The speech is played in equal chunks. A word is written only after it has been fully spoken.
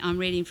I'm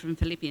reading from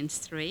Philippians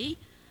 3,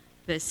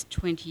 verse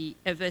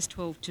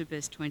 12 to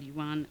verse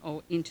 21,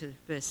 or into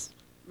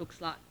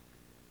looks like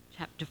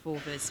chapter 4,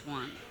 verse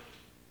 1.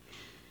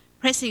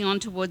 Pressing on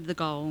toward the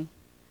goal,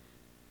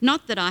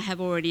 not that I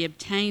have already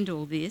obtained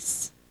all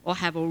this, or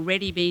have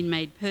already been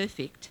made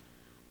perfect,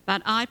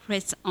 but I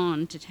press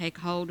on to take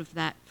hold of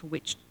that for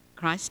which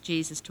Christ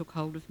Jesus took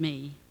hold of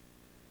me.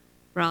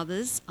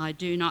 Brothers, I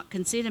do not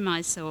consider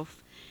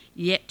myself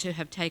yet to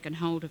have taken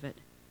hold of it,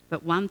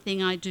 but one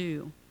thing I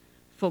do,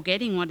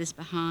 forgetting what is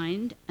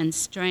behind and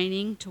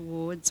straining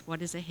towards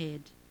what is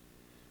ahead.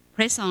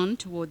 Press on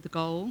toward the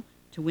goal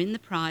to win the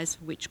prize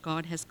for which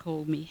God has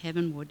called me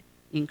heavenward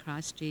in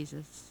Christ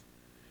Jesus.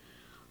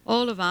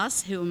 All of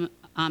us who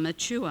are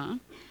mature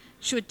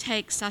should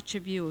take such a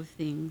view of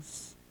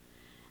things.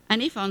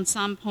 And if on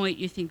some point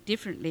you think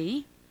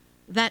differently,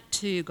 that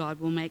too God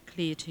will make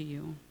clear to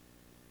you.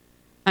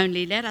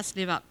 Only let us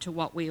live up to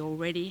what we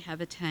already have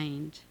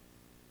attained.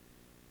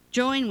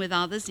 Join with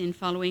others in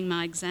following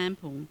my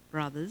example,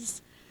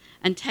 brothers,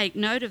 and take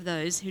note of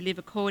those who live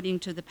according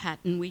to the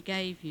pattern we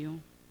gave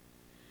you.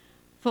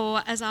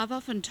 For as I've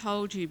often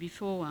told you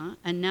before,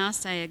 and now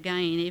say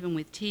again even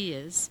with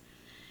tears,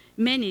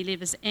 many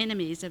live as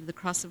enemies of the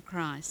cross of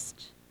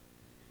Christ.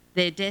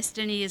 Their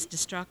destiny is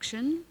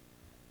destruction,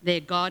 their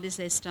God is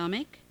their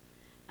stomach,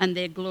 and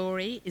their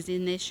glory is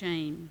in their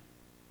shame.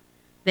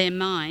 Their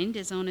mind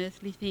is on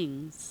earthly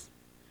things.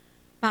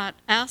 But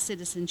our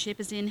citizenship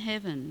is in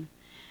heaven,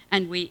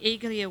 and we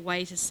eagerly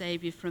await a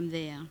Saviour from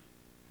there,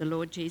 the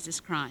Lord Jesus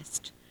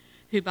Christ,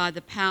 who by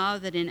the power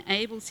that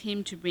enables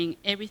him to bring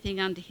everything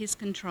under his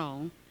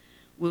control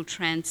will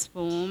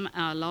transform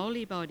our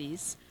lowly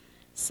bodies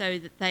so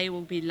that they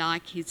will be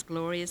like his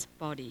glorious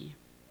body.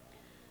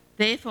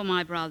 Therefore,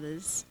 my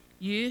brothers,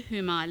 you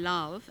whom I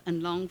love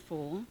and long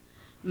for,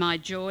 my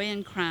joy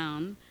and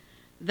crown,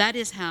 that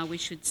is how we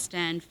should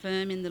stand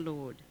firm in the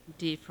Lord,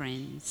 dear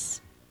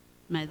friends.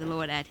 May the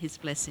Lord add his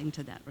blessing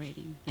to that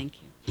reading. Thank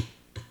you.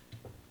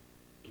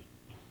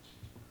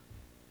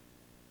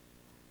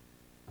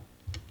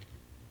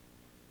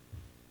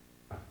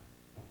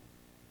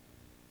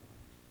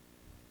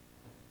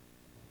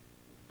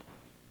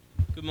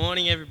 Good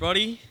morning,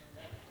 everybody.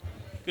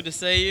 Good to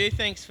see you.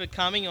 Thanks for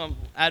coming. I'll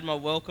add my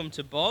welcome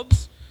to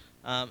Bob's.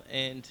 Bob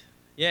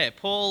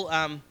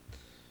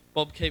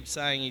keeps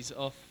saying he's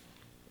off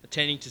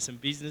attending to some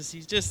business.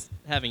 He's just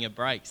having a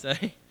break, so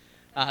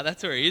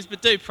that's where he is.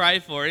 But do pray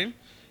for him.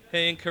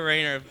 He and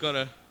Karina have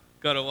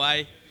got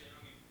away.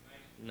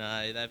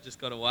 No, they've just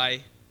got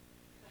away.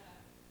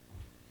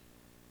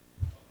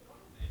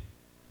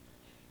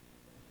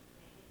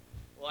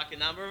 Like a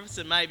number of us,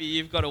 and maybe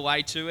you've got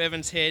away too.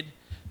 Evans Head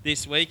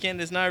this weekend.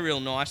 There's no real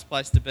nice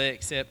place to be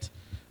except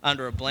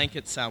under a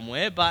blanket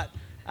somewhere, but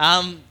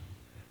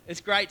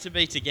it's great to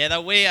be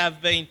together. We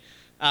have been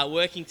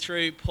working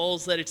through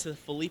Paul's letter to the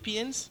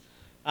Philippians,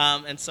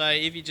 and so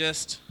if you're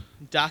just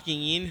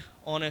ducking in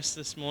on us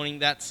this morning,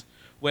 that's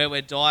where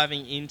we're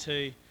diving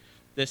into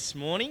this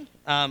morning.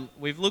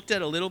 We've looked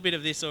at a little bit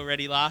of this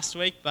already last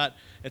week, but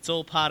it's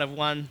all part of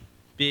one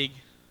big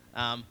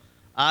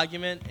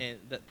argument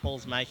that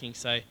Paul's making.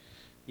 So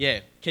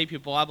yeah, keep your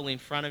Bible in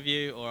front of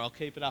you, or I'll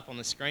keep it up on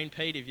the screen,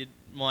 Pete, if you'd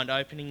mind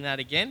opening that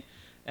again.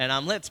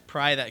 And let's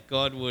pray that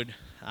God would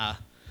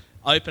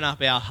open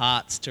up our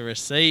hearts to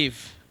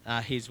receive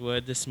his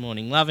word this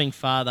morning. Loving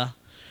Father,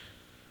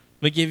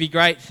 we give you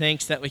great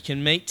thanks that we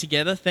can meet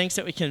together. Thanks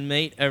that we can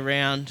meet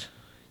around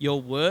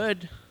your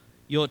word,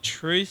 your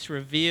truth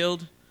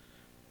revealed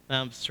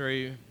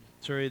through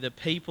the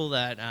people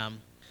that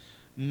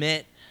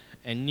met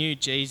and knew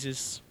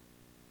Jesus,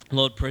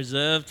 Lord,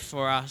 preserved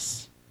for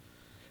us.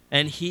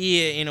 And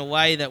hear in a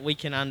way that we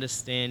can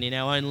understand in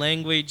our own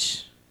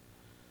language,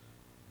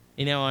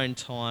 in our own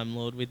time,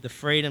 Lord, with the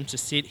freedom to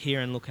sit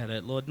here and look at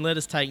it. Lord, let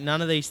us take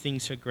none of these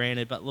things for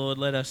granted, but Lord,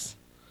 let us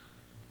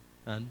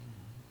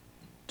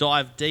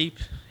dive deep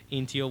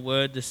into your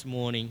word this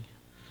morning,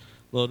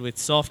 Lord, with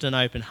soft and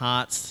open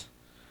hearts,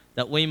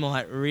 that we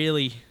might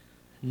really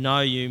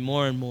know you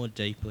more and more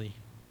deeply.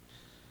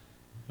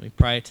 We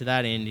pray to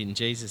that end in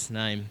Jesus'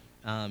 name.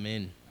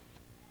 Amen.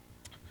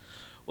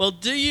 Well,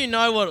 do you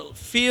know what it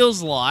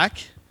feels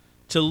like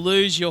to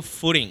lose your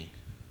footing?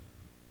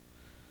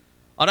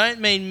 I don't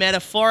mean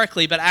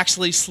metaphorically, but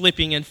actually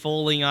slipping and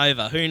falling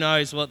over. Who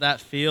knows what that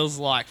feels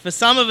like? For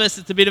some of us,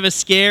 it's a bit of a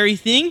scary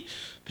thing,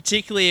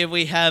 particularly if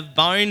we have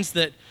bones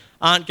that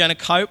aren't going to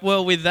cope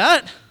well with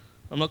that.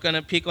 I'm not going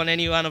to pick on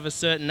anyone of a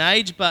certain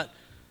age, but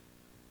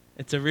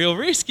it's a real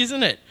risk,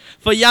 isn't it?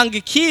 For younger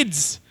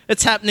kids,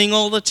 it's happening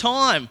all the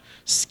time.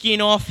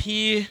 Skin off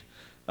here,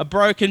 a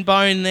broken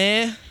bone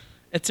there.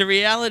 It's a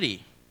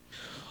reality.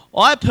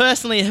 I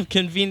personally have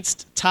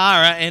convinced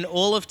Tara and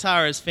all of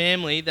Tara's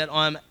family that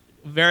I'm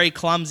very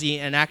clumsy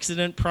and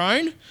accident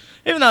prone.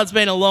 Even though it's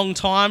been a long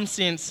time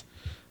since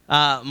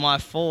my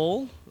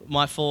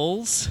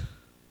falls,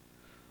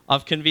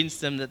 I've convinced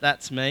them that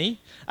that's me.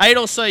 8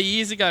 or so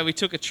years ago, we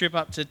took a trip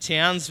up to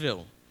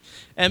Townsville.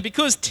 And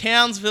because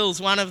Townsville's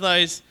one of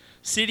those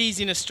cities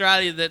in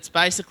Australia that's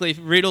basically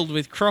riddled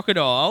with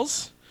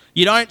crocodiles,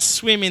 You don't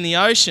swim in the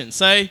ocean.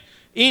 So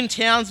in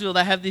Townsville,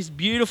 they have this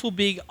beautiful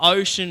big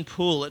ocean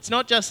pool. It's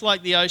not just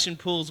like the ocean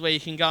pools where you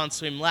can go and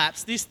swim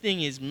laps. This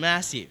thing is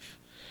massive.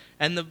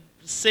 And the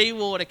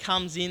seawater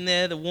comes in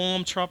there, the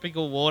warm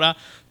tropical water,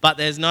 but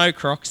there's no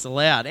crocs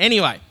allowed.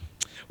 Anyway,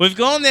 we've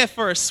gone there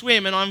for a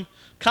swim, and I'm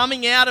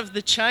coming out of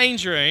the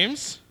change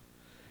rooms,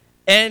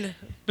 and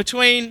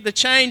between the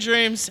change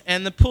rooms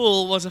and the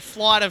pool was a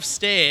flight of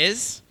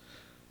stairs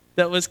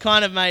that was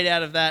kind of made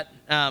out of that,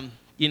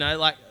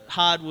 like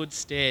hardwood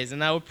stairs,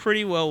 and they were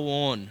pretty well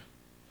worn.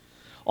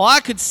 I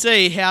could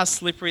see how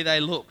slippery they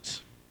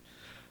looked.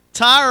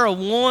 Tara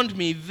warned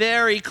me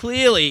very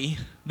clearly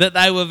that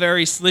they were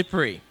very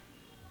slippery.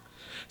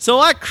 So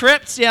I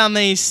crept down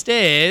these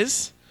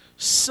stairs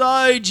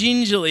so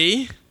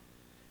gingerly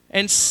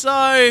and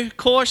so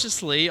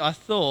cautiously, I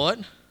thought.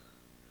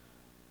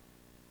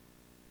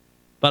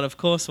 But of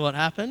course, what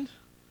happened?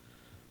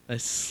 I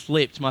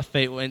slipped. My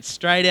feet went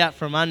straight out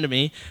from under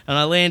me, and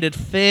I landed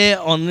fair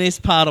on this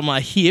part of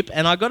my hip,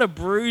 and I got a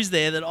bruise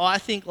there that I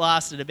think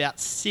lasted about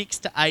 6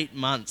 to 8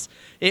 months.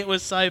 It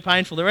was so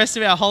painful. The rest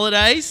of our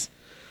holidays,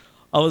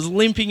 I was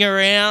limping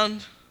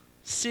around,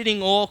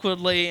 sitting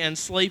awkwardly and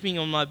sleeping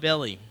on my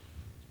belly.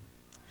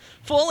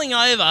 Falling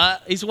over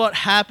is what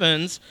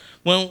happens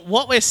when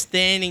what we're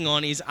standing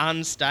on is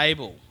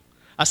unstable.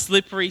 A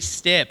slippery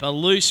step, a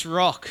loose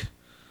rock,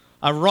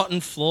 a rotten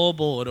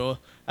floorboard, or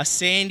a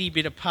sandy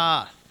bit of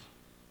path.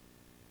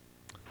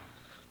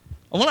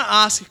 I want to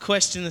ask a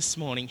question this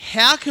morning.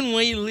 How can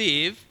we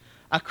live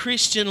a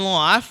Christian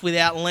life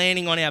without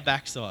landing on our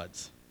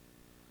backsides?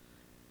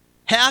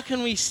 How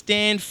can we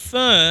stand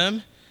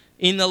firm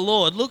in the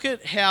Lord? Look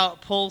at how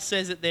Paul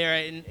says it there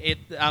in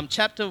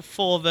chapter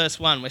 4, verse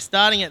 1. We're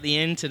starting at the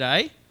end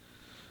today.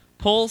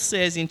 Paul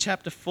says in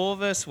chapter 4,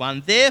 verse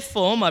 1,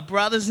 "Therefore, my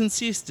brothers and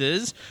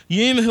sisters,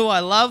 you who I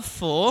love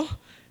for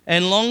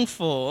and long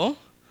for,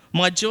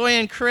 my joy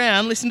and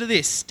crown," listen to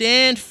this,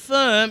 "stand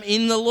firm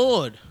in the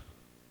Lord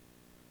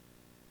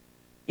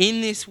in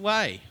this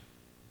way."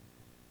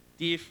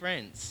 Dear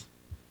friends.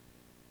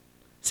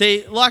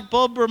 See, like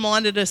Bob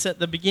reminded us at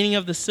the beginning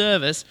of the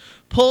service,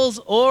 Paul's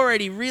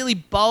already really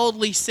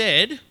boldly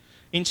said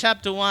in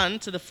chapter 1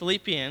 to the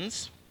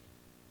Philippians,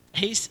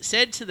 he's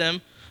said to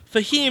them,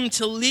 "For him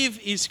to live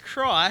is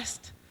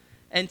Christ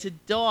and to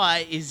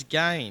die is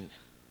gain."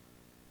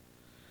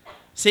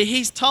 See,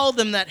 he's told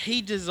them that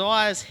he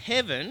desires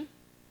heaven,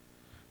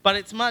 but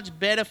it's much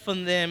better for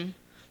them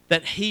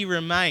that he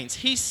remains.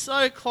 He's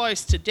so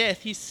close to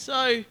death. He's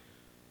so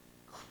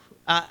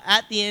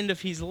at the end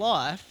of his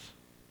life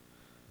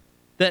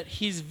that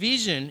his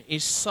vision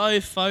is so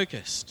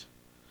focused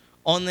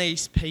on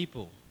these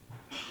people,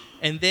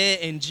 and they're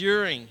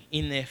enduring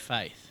in their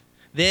faith.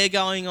 They're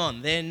going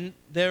on.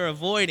 They're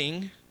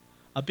avoiding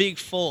a big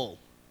fall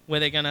where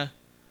they're going to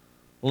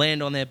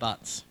land on their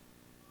butts.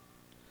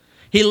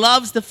 He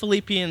loves the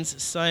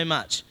Philippians so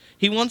much.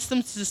 He wants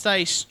them to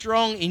stay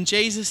strong in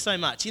Jesus so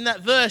much. In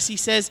that verse, he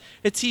says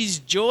it's his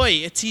joy,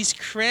 it's his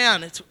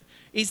crown.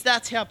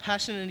 That's how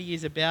passionate he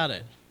is about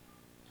it.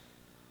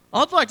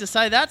 I'd like to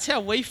say that's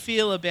how we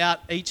feel about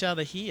each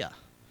other here.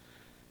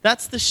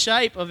 That's the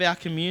shape of our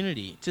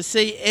community, to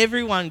see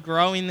everyone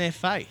grow in their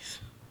faith,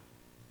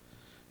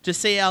 to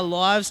see our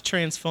lives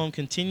transform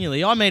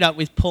continually. I meet up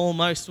with Paul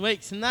most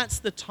weeks, and that's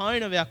the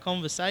tone of our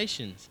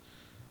conversations.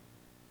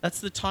 That's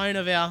the tone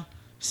of our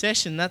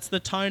session. That's the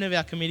tone of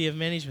our committee of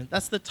management.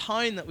 That's the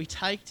tone that we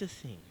take to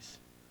things.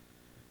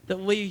 That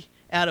we,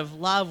 out of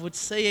love, would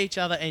see each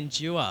other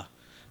endure,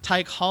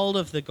 take hold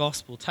of the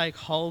gospel, take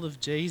hold of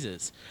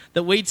Jesus.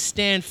 That we'd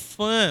stand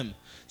firm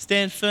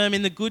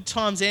in the good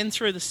times and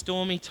through the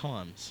stormy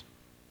times.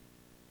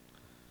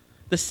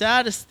 The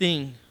saddest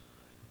thing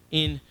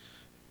in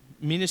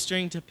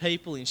ministering to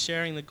people, in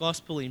sharing the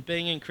gospel, in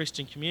being in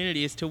Christian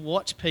community is to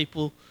watch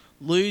people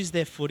lose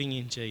their footing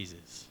in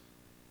Jesus.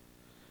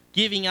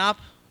 Giving up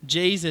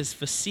Jesus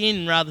for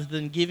sin rather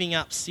than giving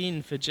up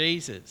sin for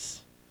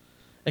Jesus.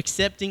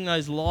 Accepting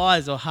those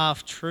lies or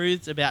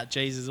half-truths about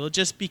Jesus, or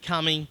just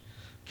becoming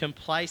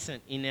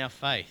complacent in our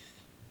faith.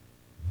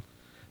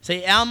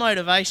 See, our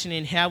motivation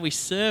in how we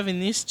serve in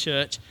this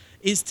church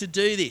is to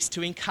do this,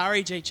 to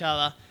encourage each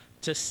other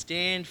to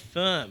stand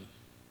firm.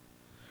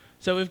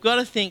 So we've got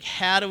to think,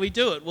 how do we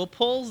do it? Well,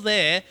 Paul's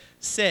there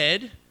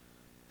said,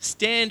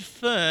 stand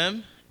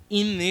firm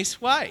in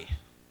this way.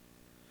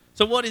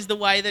 So what is the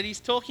way that he's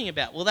talking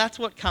about? Well, that's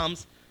what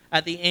comes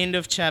at the end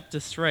of chapter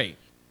 3.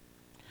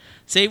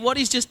 See, what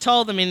he's just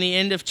told them in the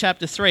end of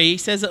chapter 3, he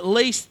says at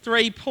least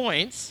 3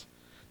 points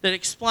that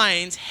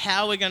explains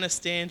how we're going to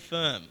stand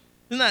firm.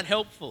 Isn't that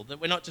helpful, that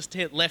we're not just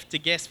left to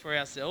guess for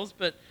ourselves,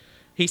 but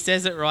he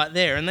says it right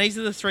there. And these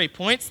are the 3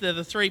 points. They're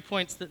the 3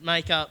 points that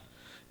make up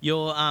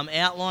your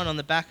outline on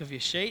the back of your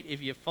sheet,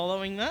 if you're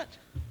following that.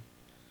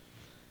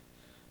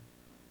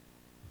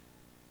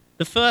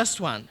 The first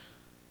one,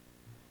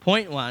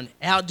 point 1,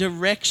 our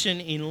direction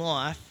in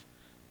life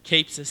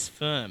keeps us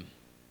firm.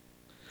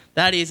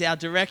 That is our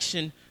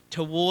direction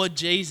toward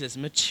Jesus,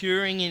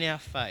 maturing in our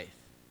faith,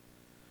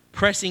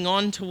 pressing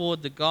on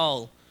toward the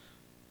goal,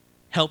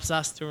 helps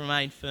us to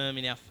remain firm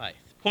in our faith.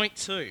 Point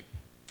 2,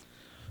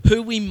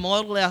 who we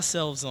model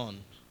ourselves on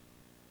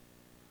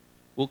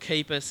will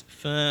keep us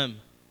firm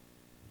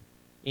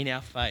in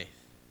our faith.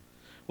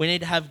 We need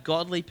to have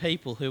godly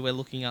people who we're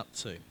looking up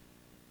to.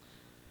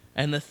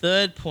 And the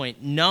third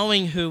point,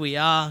 knowing who we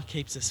are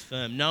keeps us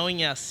firm.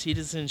 Knowing our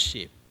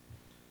citizenship.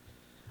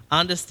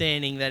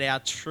 Understanding that our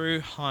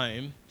true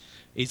home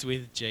is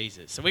with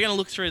Jesus. So we're going to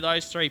look through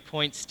those 3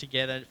 points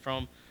together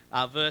from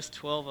verse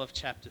 12 of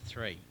chapter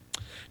 3.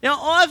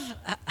 Now, I've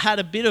had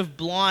a bit of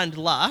blind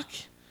luck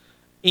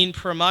in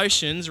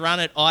promotions run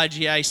at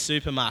IGA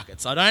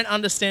supermarkets. I don't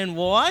understand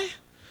why,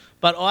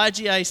 but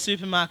IGA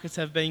supermarkets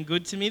have been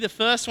good to me. The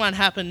first one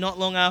happened not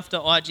long after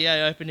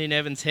IGA opened in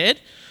Evans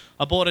Head.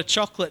 I bought a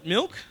chocolate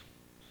milk,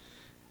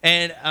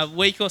 and a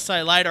week or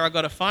so later I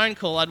got a phone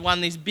call. I'd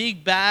won this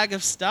big bag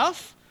of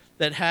stuff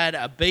that had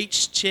a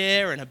beach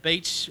chair and a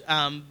beach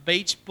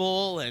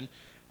ball and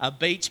a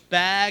beach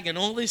bag and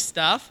all this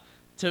stuff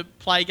to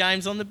play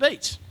games on the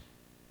beach.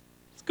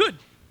 It's good.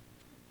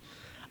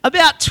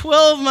 About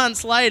 12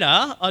 months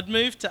later, I'd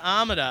moved to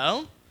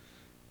Armidale,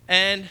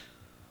 and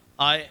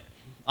I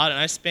don't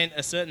know, spent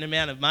a certain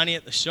amount of money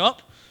at the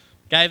shop,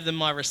 gave them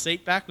my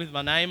receipt back with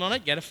my name on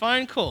it, get a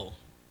phone call.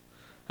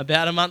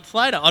 About a month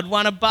later, I'd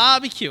won a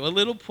barbecue, a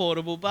little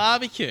portable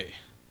barbecue.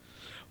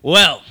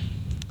 Well,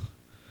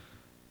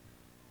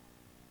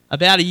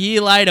 about a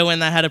year later when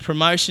they had a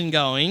promotion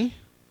going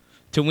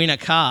to win a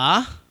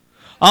car,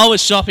 I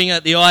was shopping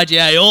at the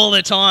IGA all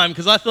the time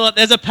because I thought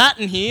there's a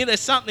pattern here,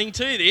 there's something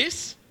to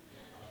this.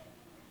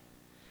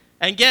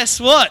 And guess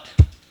what?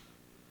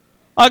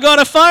 I got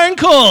a phone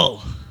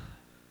call.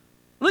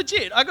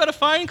 Legit, I got a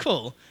phone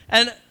call.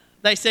 And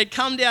they said,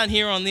 come down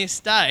here on this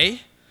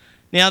day.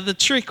 Now, the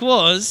trick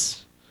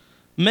was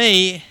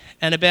me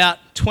and about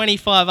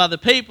 25 other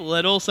people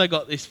had also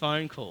got this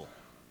phone call.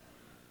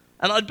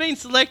 And I'd been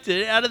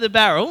selected out of the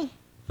barrel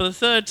for the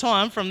 3rd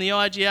time from the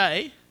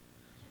IGA.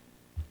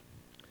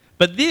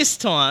 But this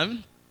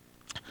time,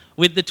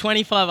 with the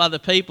 25 other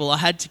people, I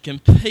had to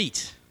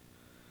compete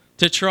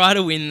to try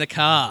to win the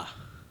car.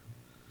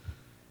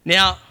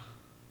 Now,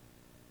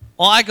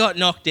 I got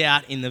knocked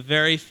out in the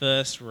very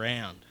first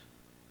round.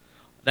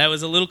 There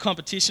was a little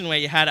competition where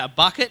you had a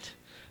bucket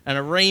and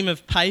a ream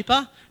of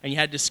paper, and you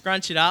had to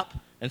scrunch it up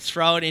and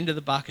throw it into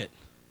the bucket.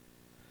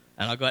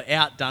 And I got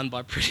outdone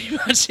by pretty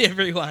much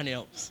everyone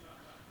else.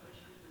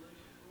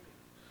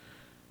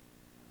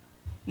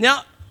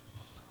 Now,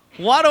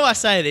 why do I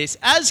say this?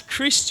 As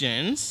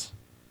Christians,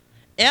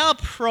 our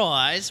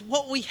prize,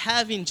 what we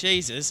have in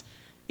Jesus,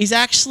 is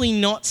actually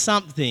not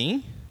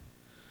something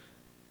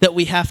that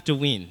we have to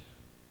win.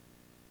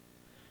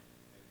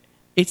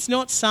 It's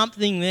not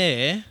something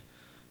there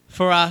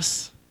for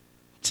us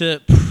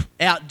to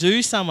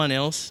outdo someone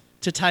else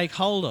to take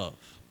hold of.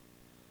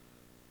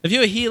 If you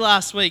were here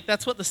last week,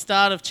 that's what the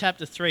start of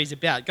chapter 3 is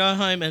about. Go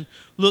home and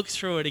look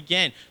through it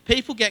again.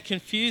 People get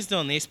confused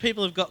on this.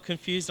 People have got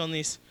confused on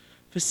this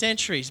for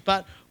centuries.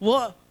 But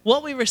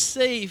what we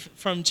receive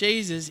from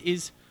Jesus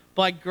is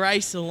by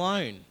grace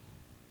alone.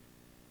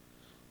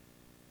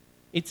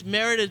 It's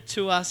merited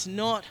to us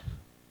not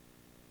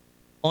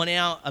on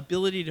our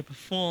ability to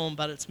perform,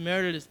 but it's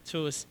merited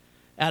to us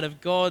out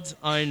of God's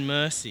own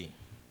mercy.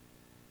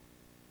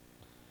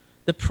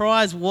 The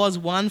prize was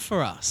won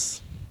for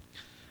us.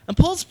 And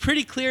Paul's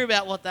pretty clear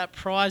about what that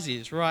prize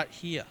is right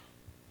here.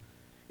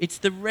 It's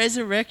the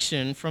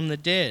resurrection from the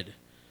dead.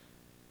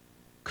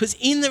 Because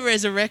in the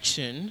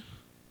resurrection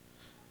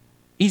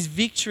is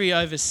victory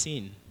over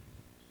sin,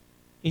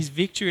 is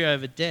victory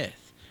over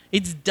death.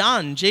 It's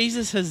done.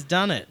 Jesus has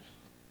done it.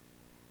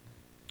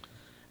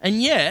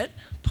 And yet,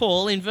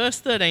 Paul, in verse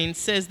 13,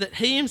 says that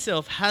he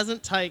himself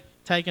hasn't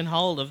taken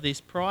hold of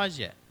this prize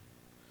yet.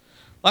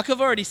 Like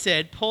I've already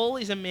said, Paul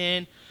is a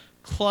man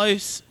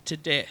close to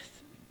death.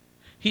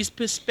 His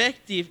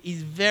perspective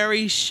is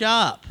very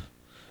sharp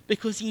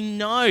because he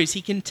knows,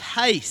 he can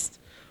taste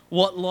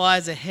what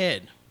lies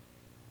ahead.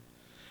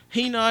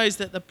 He knows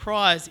that the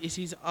prize is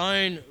his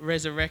own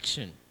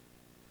resurrection.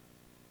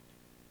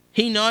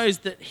 He knows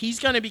that he's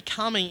going to be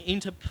coming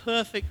into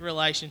perfect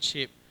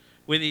relationship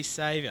with his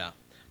Saviour,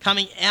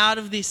 coming out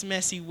of this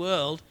messy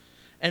world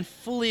and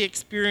fully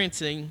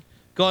experiencing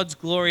God's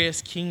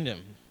glorious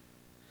kingdom.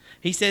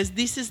 He says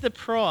this is the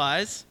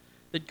prize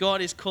that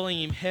God is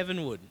calling him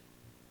heavenward.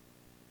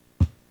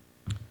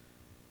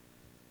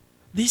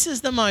 This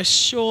is the most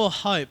sure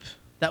hope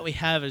that we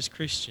have as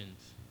Christians.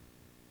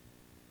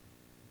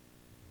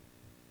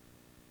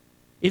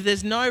 If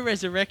there's no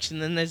resurrection,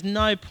 then there's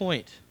no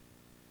point.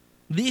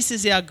 This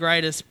is our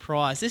greatest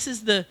prize. This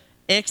is the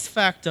X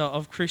factor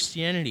of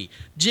Christianity.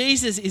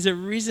 Jesus is a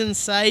risen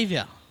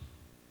Saviour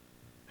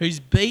who's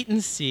beaten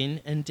sin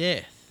and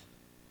death.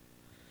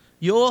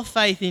 Your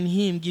faith in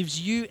him gives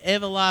you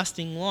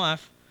everlasting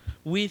life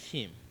with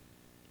him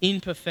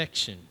in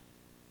perfection.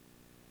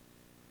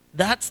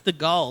 That's the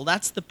goal.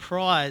 That's the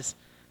prize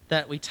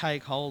that we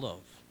take hold of.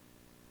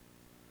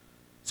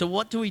 So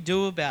what do we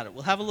do about it?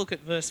 We'll have a look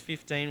at verse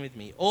 15 with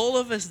me. All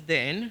of us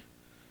then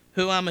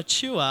who are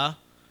mature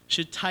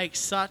should take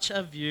such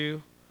a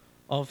view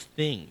of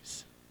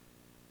things.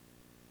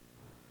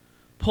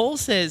 Paul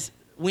says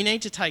we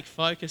need to take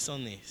focus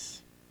on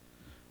this.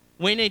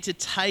 We need to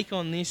take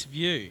on this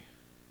view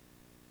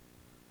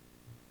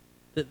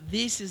that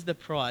this is the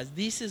prize.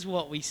 This is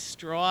what we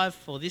strive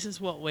for. This is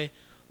what we're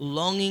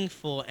longing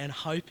for and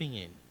hoping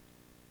in.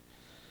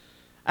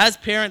 As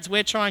parents,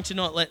 we're trying to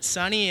not let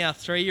Sonny, our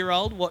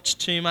 3-year-old, watch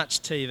too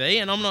much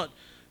TV. And I'm not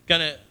going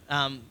to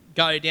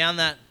go down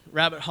that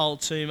rabbit hole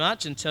too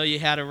much and tell you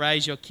how to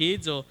raise your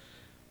kids or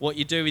what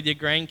you do with your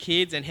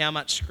grandkids and how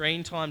much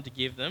screen time to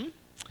give them.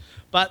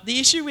 But the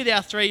issue with our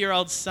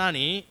 3-year-old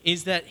Sonny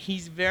is that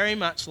he's very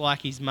much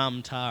like his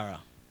mum, Tara.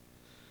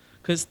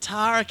 Because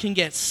Tara can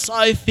get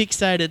so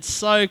fixated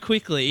so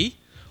quickly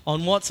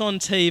on what's on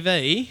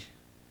TV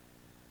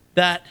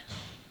that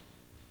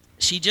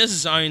she just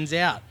zones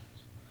out.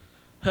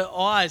 Her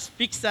eyes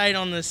fixate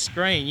on the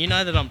screen. You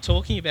know that I'm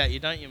talking about you,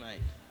 don't you,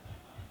 mate?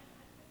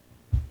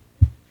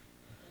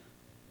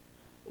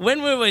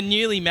 When we were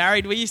newly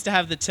married, we used to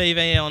have the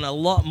TV on a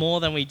lot more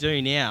than we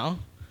do now.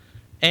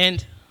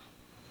 And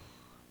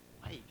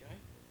there you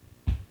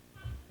go.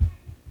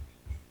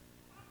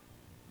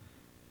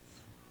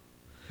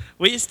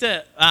 We used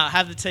to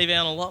have the TV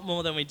on a lot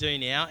more than we do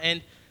now.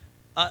 And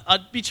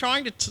I'd be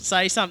trying to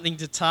say something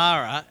to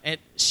Tara, and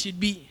she'd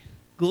be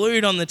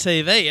glued on the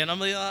TV, and I'm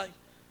like,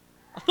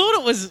 I thought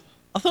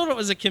it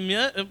was a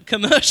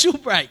commercial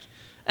break,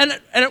 and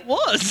it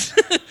was.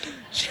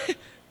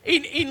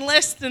 in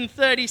less than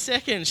 30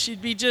 seconds,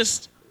 she'd be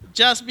just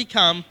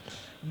become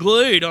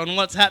glued on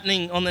what's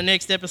happening on the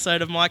next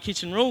episode of My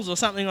Kitchen Rules or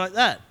something like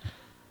that.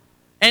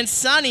 And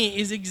Sonny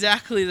is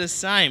exactly the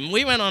same.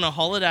 We went on a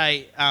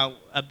holiday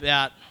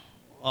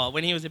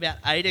when he was about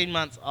 18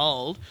 months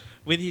old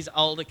with his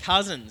older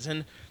cousins,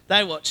 and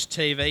they watch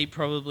TV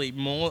probably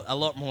a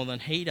lot more than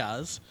he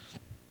does.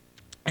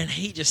 And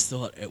he just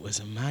thought it was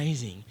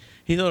amazing.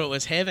 He thought it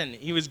was heaven.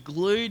 He was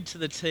glued to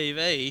the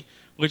TV,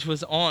 which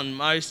was on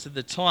most of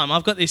the time.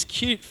 I've got this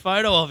cute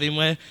photo of him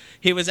where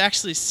he was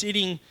actually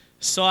sitting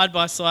side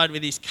by side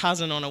with his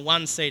cousin on a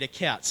one-seater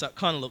couch. So it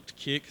kind of looked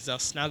cute because they were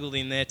snuggled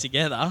in there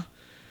together.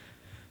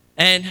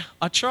 And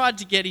I tried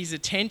to get his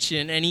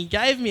attention, and he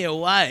gave me a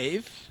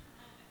wave,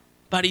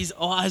 but his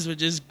eyes were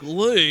just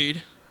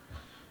glued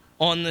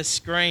on the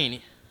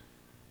screen.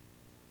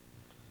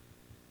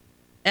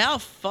 Our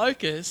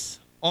focus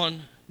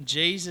on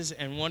Jesus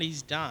and what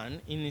he's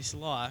done in this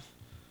life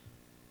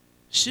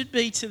should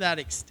be to that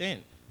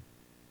extent.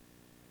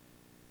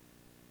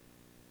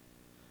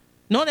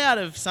 Not out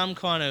of some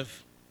kind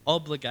of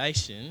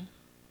obligation,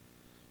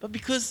 but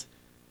because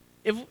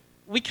if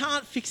we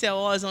can't fix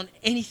our eyes on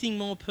anything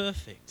more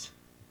perfect.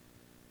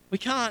 We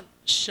can't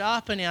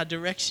sharpen our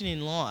direction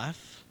in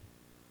life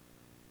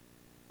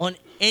on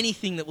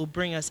anything that will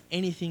bring us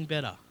anything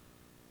better.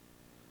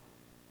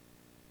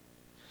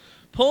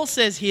 Paul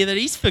says here that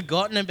he's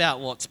forgotten about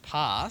what's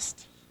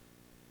past.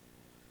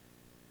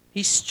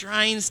 He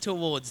strains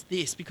towards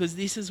this because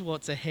this is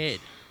what's ahead.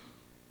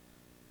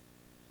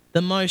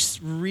 The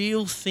most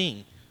real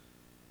thing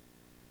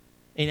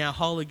in our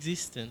whole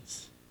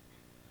existence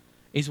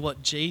is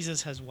what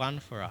Jesus has won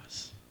for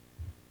us.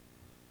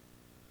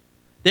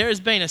 There has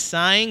been a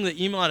saying that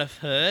you might have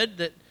heard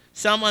that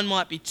someone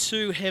might be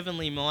too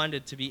heavenly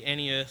minded to be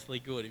any earthly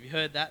good. Have you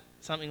heard that?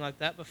 Something like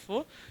that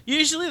before?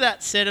 Usually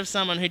that's said of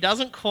someone who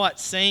doesn't quite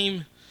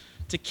seem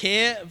to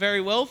care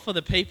very well for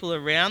the people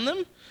around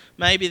them.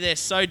 Maybe they're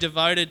so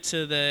devoted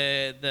to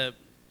the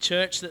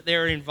church that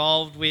they're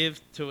involved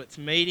with, to its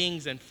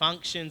meetings and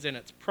functions and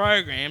its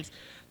programs,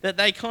 that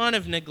they kind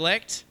of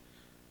neglect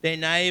their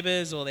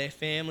neighbours or their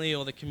family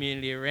or the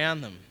community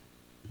around them.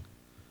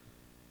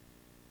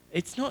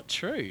 It's not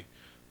true.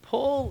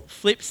 Paul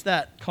flips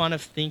that kind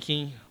of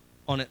thinking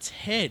on its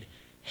head.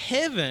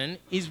 Heaven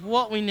is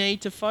what we need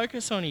to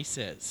focus on, he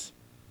says.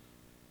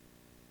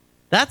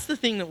 That's the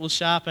thing that will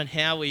sharpen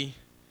how we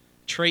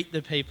treat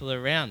the people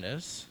around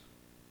us.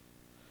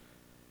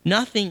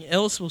 Nothing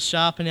else will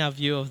sharpen our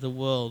view of the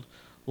world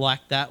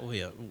like that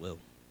will.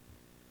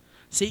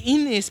 See,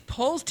 in this,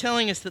 Paul's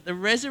telling us that the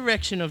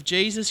resurrection of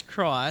Jesus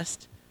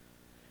Christ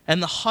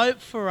and the hope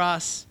for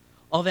us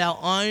of our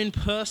own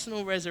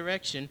personal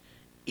resurrection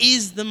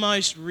is the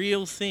most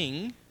real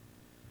thing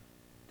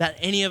that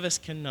any of us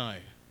can know.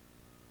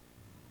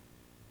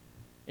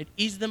 It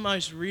is the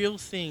most real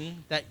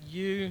thing that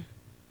you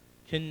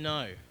can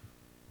know.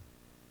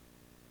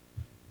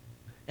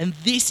 And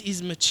this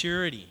is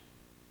maturity.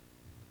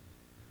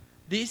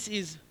 This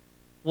is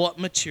what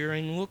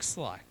maturing looks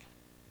like.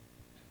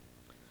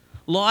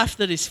 Life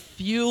that is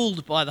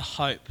fueled by the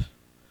hope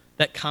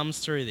that comes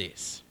through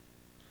this.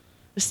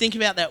 Just think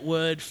about that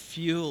word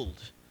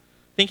fueled.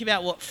 Think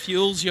about what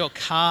fuels your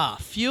car.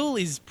 Fuel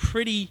is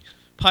pretty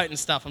potent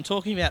stuff. I'm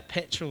talking about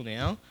petrol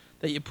now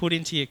that you put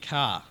into your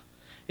car.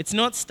 It's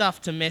not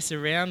stuff to mess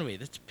around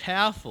with. It's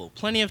powerful.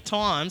 Plenty of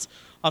times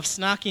I've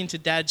snuck into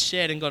Dad's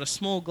shed and got a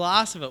small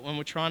glass of it when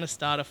we're trying to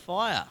start a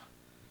fire.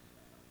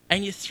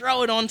 And you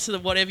throw it onto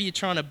whatever you're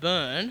trying to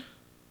burn,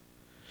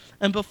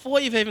 And before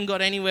you've even got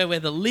anywhere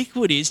where the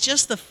liquid is,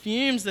 just the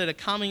fumes that are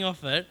coming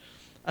off it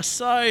are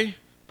so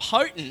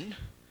potent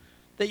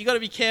that you've got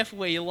to be careful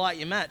where you light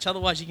your match.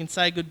 Otherwise, you can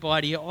say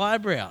goodbye to your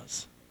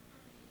eyebrows.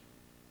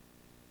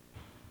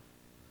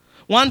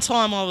 One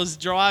time I was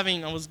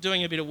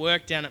doing a bit of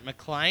work down at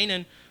McLean,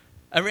 and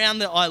around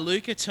the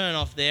Iluka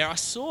turn-off there, I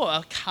saw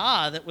a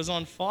car that was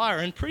on fire,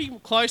 and pretty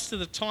close to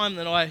the time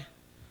that I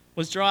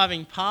was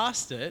driving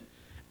past it,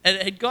 and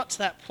it had got to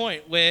that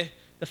point where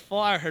the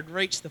fire had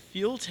reached the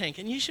fuel tank,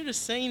 and you should have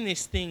seen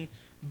this thing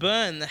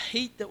burn, the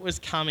heat that was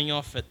coming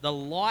off it, the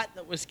light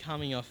that was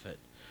coming off it,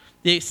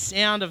 the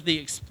sound of the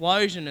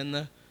explosion, and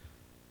the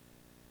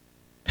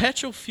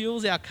petrol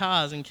fuels our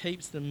cars and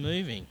keeps them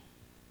moving.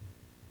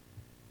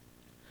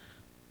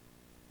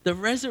 The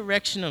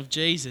resurrection of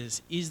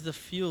Jesus is the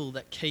fuel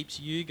that keeps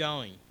you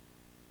going.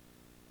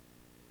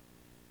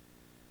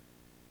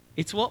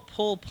 It's what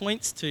Paul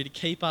points to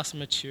keep us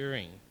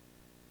maturing.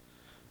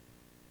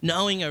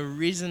 Knowing a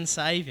risen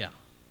Saviour,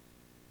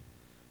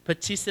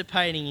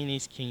 participating in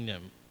his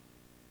kingdom.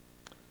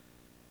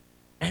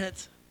 And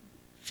it's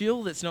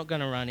fuel that's not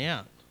going to run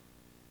out.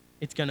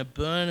 It's going to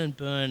burn and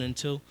burn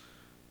until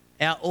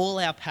all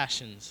our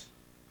passions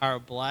are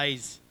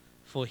ablaze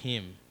for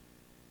him.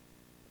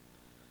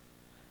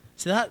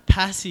 So that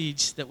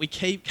passage that we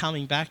keep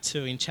coming back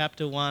to in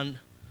chapter 1,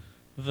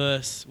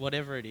 verse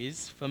whatever it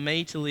is, for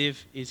me to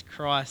live is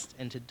Christ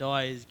and to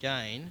die is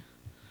gain.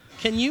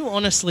 Can you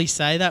honestly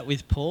say that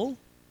with Paul?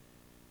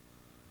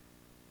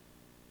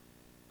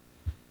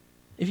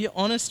 If you're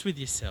honest with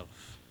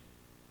yourself.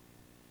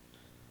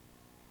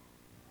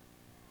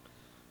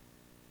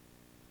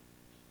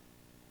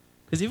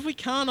 Because if we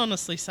can't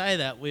honestly say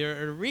that, we're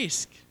at a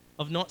risk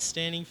of not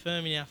standing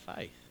firm in our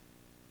faith.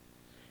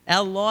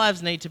 Our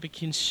lives need to be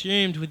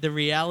consumed with the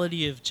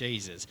reality of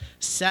Jesus,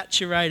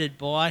 saturated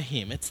by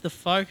him. It's the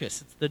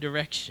focus, it's the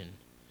direction.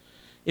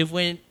 If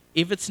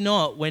it's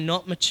not, we're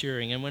not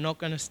maturing and we're not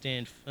going to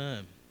stand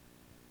firm.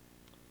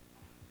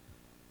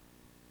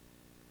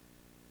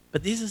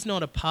 But this is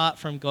not apart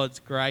from God's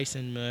grace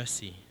and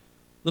mercy.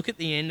 Look at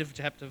the end of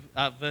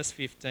verse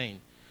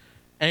 15.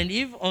 And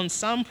if on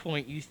some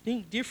point you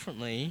think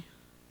differently,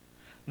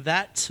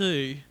 that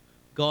too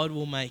God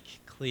will make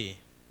clear.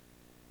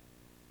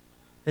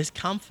 There's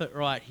comfort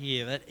right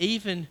here that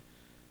even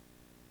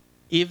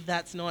if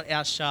that's not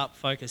our sharp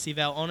focus, if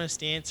our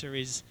honest answer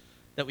is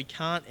that we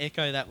can't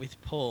echo that with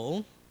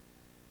Paul,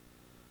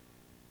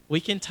 we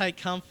can take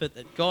comfort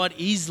that God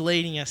is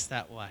leading us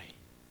that way,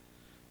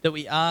 that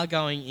we are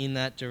going in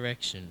that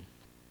direction.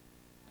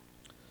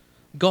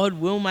 God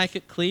will make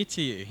it clear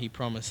to you, he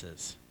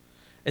promises.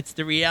 It's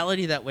the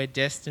reality that we're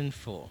destined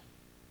for.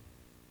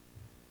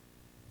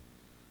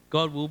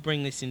 God will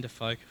bring this into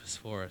focus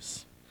for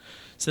us.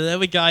 So there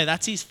we go.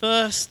 That's his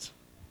first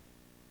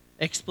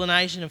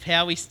explanation of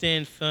how we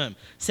stand firm.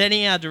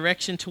 Setting our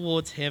direction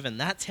towards heaven.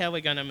 That's how we're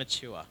going to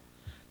mature.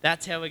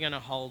 That's how we're going to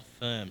hold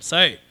firm.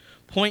 So,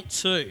 point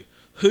 2.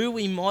 Who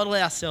we model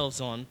ourselves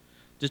on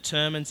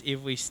determines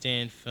if we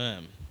stand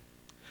firm.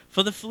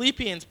 For the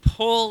Philippians,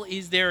 Paul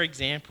is their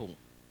example.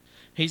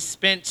 He's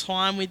spent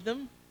time with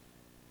them.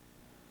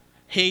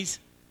 He's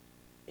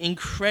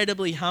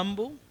incredibly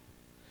humble.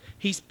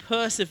 He's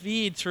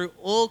persevered through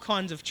all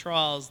kinds of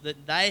trials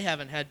that they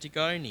haven't had to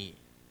go near.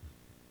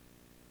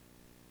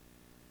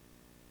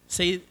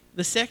 See,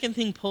 the second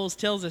thing Paul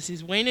tells us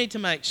is we need to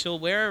make sure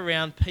we're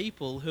around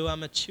people who are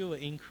mature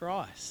in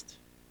Christ.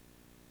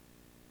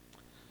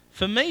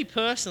 For me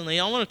personally,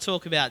 I want to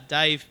talk about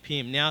Dave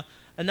Pym. Now,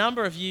 a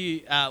number of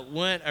you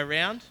weren't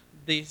around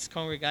this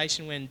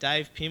congregation when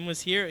Dave Pym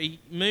was here. He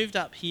moved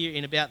up here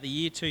in about the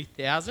year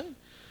 2000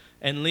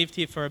 and lived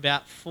here for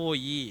about 4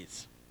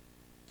 years.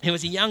 He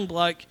was a young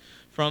bloke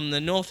from the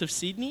north of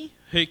Sydney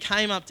who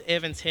came up to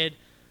Evans Head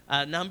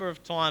a number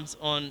of times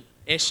on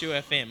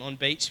SUFM, on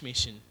Beach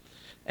Mission,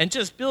 and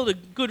just built a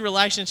good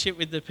relationship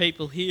with the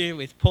people here,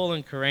 with Paul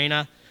and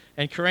Karina.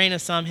 And Karina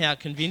somehow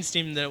convinced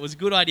him that it was a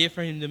good idea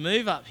for him to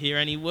move up here,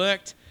 and he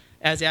worked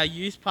as our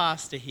youth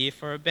pastor here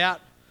for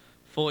about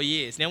 4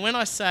 years. Now, when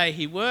I say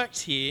he worked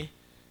here,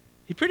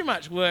 he pretty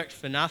much worked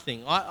for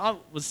nothing. I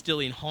was still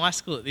in high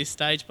school at this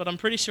stage, but I'm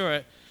pretty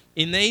sure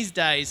in these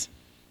days,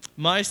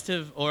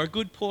 a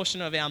good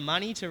portion of our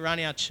money to run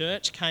our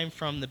church came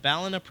from the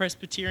Ballina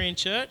Presbyterian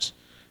Church.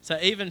 So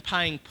even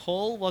paying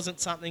Paul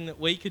wasn't something that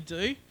we could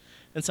do.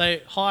 And so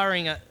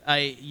hiring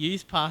a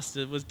youth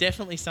pastor was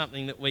definitely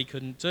something that we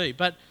couldn't do.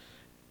 But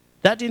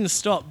that didn't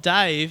stop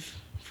Dave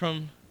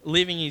from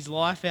living his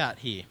life out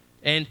here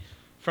and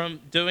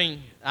from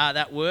doing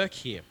that work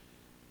here.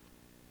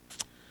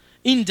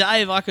 In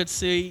Dave, I could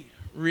see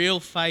real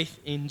faith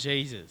in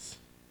Jesus.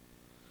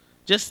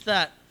 Just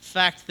that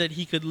fact that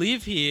he could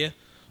live here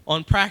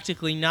on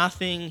practically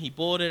nothing. He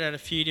bought it at a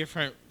few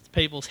different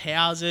people's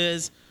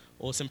houses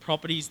or some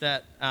properties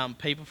that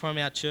people from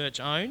our church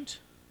owned.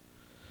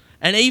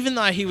 And even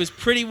though he was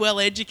pretty well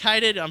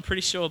educated, I'm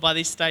pretty sure by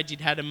this stage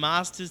he'd had a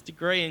master's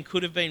degree and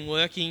could have been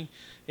working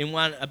in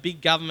a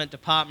big government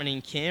department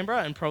in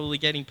Canberra and probably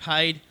getting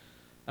paid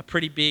a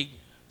pretty big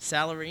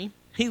salary.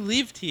 He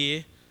lived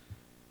here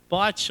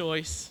by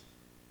choice,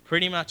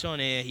 pretty much on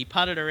air, he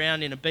putted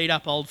around in a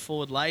beat-up old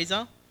Ford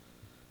Laser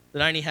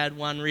that only had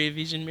one rear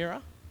vision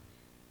mirror.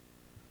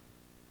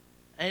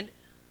 And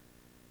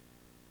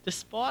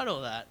despite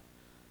all that,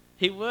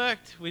 he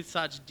worked with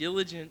such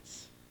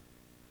diligence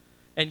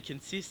and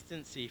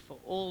consistency for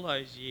all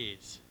those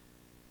years.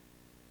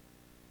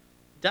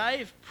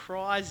 Dave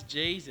prized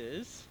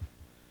Jesus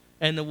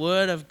and the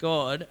Word of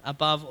God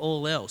above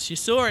all else. You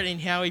saw it in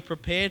how he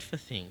prepared for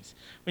things.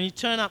 When you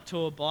turn up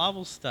to a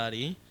Bible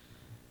study,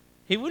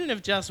 he wouldn't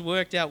have just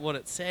worked out what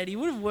it said. He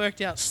would have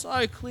worked out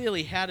so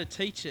clearly how to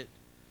teach it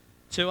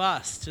to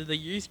us, to the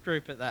youth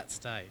group at that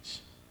stage.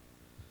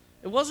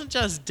 It wasn't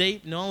just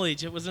deep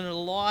knowledge, it was an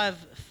alive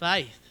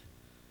faith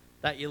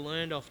that you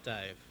learned off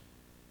Dave.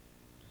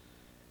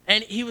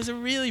 And he was a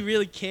really,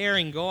 really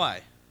caring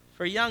guy.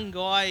 For a young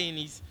guy in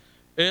his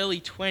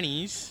early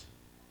 20s,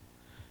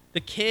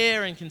 the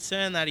care and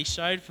concern that he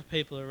showed for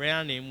people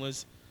around him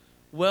was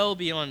well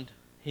beyond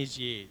his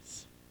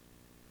years.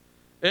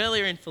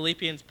 Earlier in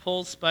Philippians,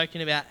 Paul's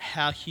spoken about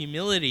how in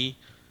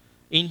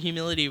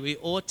humility, we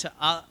ought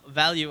to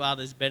value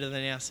others better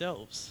than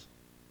ourselves.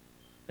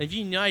 If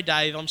you know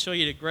Dave, I'm sure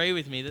you'd agree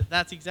with me that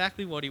that's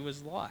exactly what he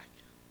was like.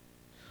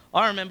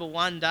 I remember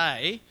one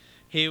day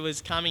he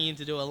was coming in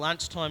to do a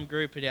lunchtime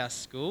group at our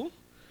school.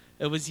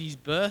 It was his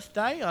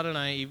birthday. I don't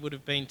know, he would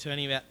have been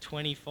turning about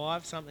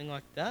 25, something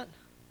like that.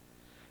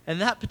 And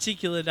that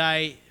particular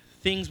day,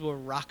 things were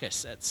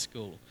ruckus at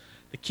school.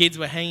 The kids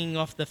were hanging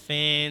off the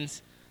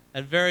fans,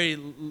 had very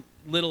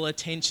little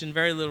attention,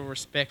 very little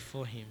respect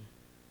for him.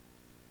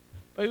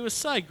 But he was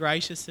so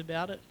gracious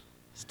about it.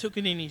 Just took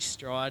it in his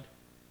stride.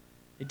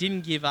 He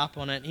didn't give up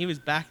on it. He was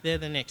back there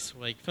the next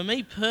week. For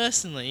me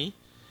personally,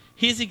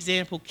 his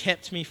example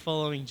kept me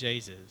following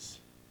Jesus.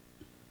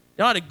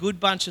 I had a good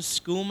bunch of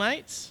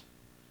schoolmates.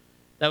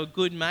 They were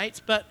good mates,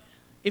 but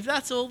if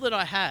that's all that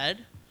I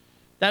had,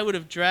 they would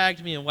have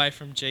dragged me away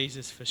from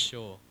Jesus for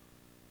sure.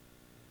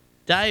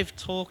 Dave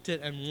talked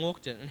it and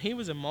walked it, and he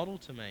was a model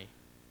to me.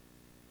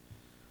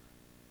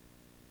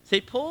 See,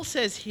 Paul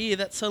says here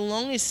that so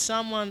long as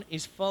someone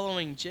is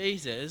following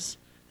Jesus,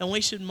 then we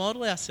should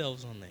model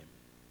ourselves on them.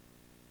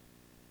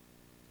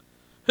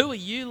 Who are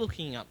you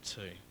looking up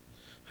to?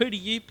 Who do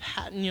you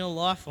pattern your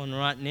life on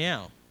right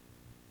now?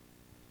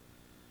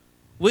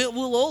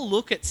 We'll all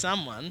look at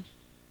someone.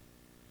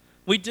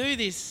 We do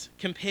this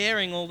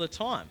comparing all the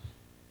time.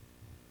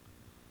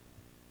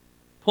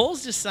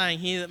 Paul's just saying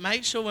here that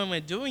make sure when we're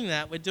doing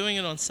that, we're doing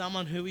it on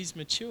someone who is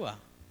mature,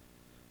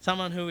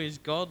 someone who is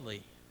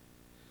godly.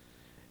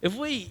 If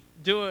we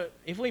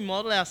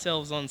model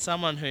ourselves on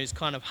someone who's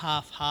kind of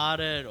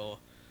half-hearted or,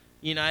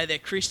 they're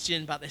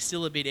Christian but they're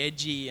still a bit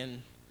edgy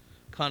and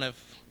kind of,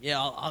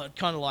 I'd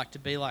kind of like to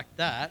be like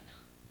that,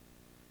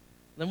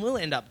 then we'll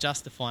end up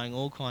justifying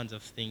all kinds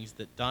of things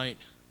that don't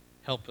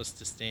help us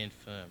to stand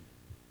firm.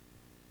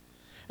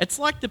 It's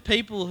like the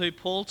people who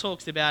Paul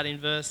talks about in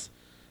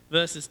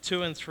verses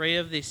 2 and 3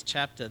 of this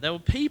chapter. There were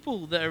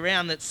people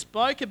around that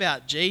spoke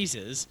about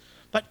Jesus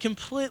but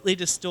completely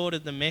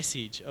distorted the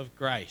message of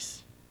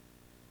grace.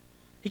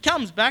 He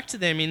comes back to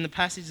them in the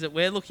passage that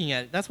we're looking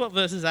at. That's what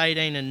verses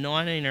 18 and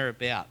 19 are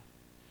about.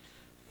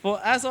 For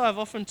as I have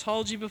often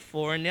told you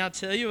before, and now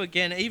tell you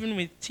again, even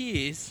with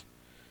tears,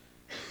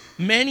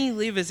 many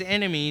live as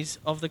enemies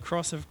of the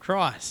cross of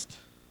Christ.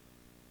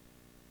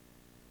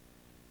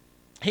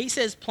 He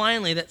says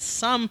plainly that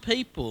some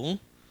people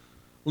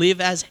live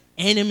as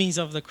enemies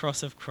of the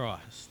cross of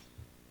Christ.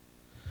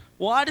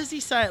 Why does he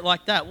say it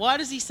like that? Why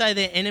does he say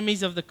they're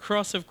enemies of the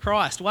cross of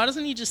Christ? Why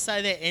doesn't he just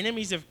say they're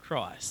enemies of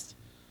Christ?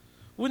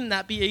 Wouldn't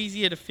that be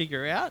easier to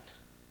figure out?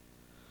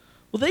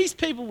 Well, these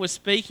people were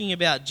speaking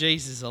about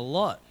Jesus a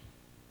lot.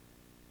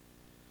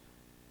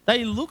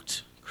 They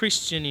looked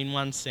Christian in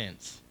one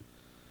sense.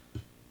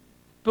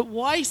 But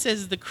why he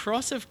says the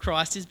cross of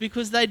Christ is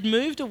because they'd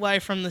moved away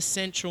from the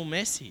central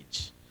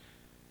message.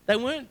 They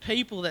weren't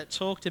people that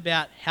talked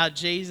about how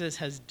Jesus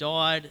has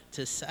died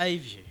to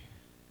save you.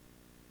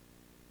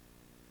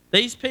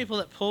 These people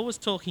that Paul was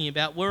talking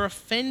about were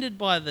offended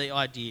by the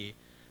idea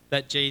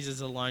that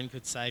Jesus alone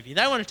could save you.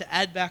 They wanted to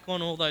add back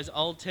on all those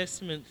Old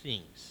Testament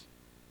things.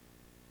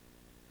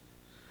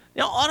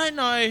 Now, I don't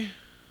know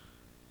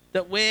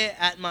that we're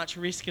at much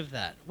risk of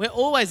that. We're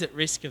always at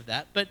risk of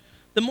that, but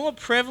the more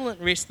prevalent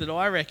risk that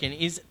I reckon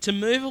is to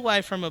move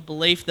away from a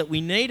belief that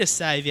we need a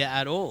saviour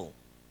at all.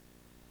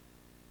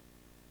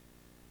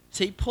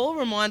 See, Paul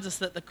reminds us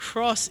that the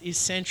cross is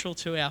central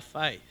to our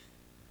faith.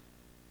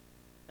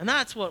 And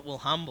that's what will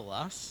humble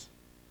us.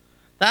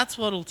 That's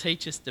what will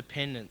teach us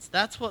dependence.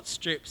 That's what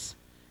strips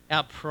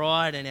our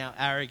pride and our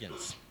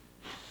arrogance.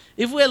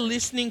 If we're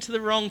listening to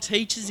the wrong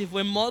teachers, if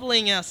we're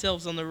modelling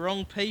ourselves on the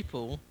wrong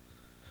people,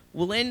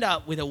 we'll end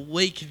up with a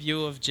weak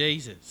view of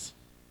Jesus.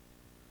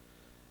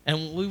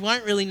 And we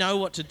won't really know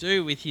what to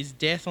do with his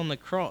death on the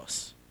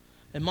cross.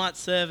 It might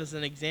serve as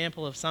an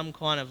example of some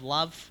kind of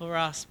love for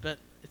us, but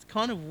it's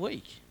kind of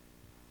weak.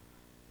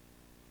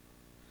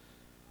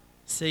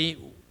 See,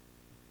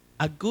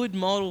 a good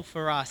model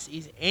for us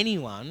is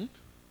anyone,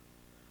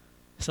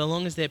 so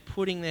long as they're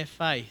putting their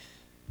faith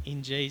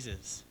in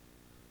Jesus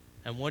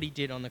and what he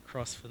did on the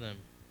cross for them.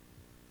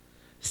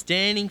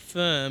 Standing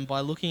firm by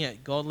looking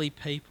at godly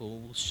people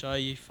will show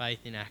you faith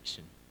in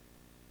action.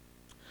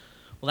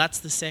 Well, that's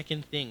the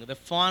second thing. The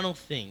final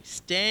thing,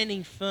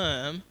 standing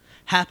firm,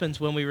 happens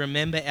when we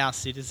remember our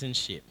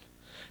citizenship.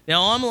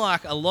 Now, I'm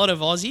like a lot of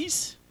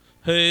Aussies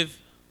who've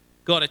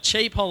got a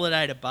cheap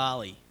holiday to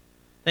Bali.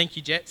 Thank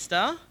you,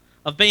 Jetstar.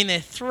 I've been there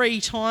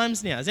 3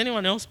 times now. Has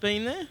anyone else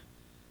been there?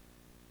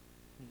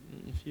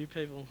 A few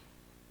people.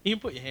 You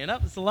can put your hand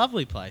up. It's a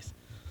lovely place.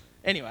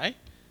 Anyway,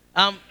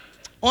 on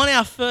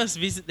our first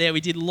visit there,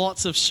 we did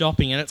lots of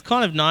shopping, and it's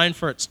kind of known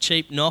for its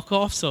cheap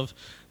knockoffs of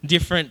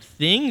different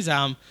things,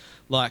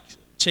 like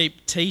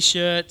cheap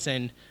T-shirts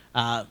and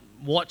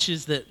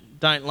watches that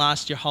don't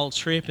last your whole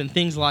trip and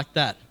things like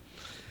that.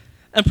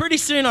 And pretty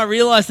soon I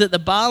realised that the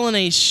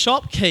Balinese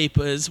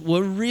shopkeepers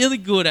were really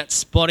good at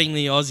spotting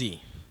the Aussie.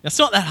 Now, it's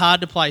not that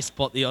hard to play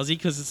spot the Aussie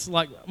because it's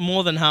like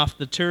more than half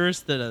the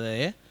tourists that are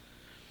there.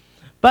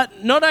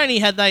 But not only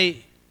had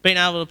they been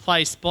able to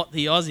play spot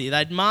the Aussie,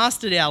 they'd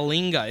mastered our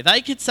lingo.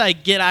 They could say,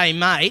 "G'day,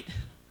 mate,"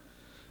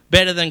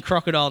 better than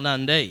Crocodile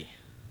Dundee.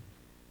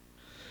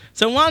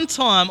 So one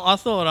time I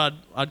thought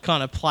I'd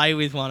kind of play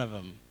with one of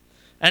them.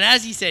 And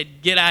as he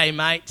said, "G'day,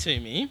 mate," to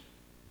me,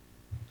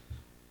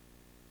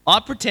 I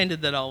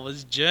pretended that I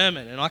was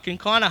German, and I can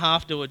kind of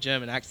half do a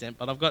German accent,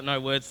 but I've got no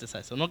words to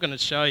say, so I'm not going to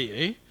show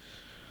you.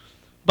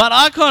 But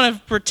I kind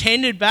of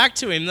pretended back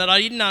to him that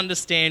I didn't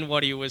understand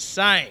what he was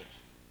saying.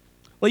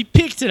 Well, he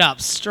picked it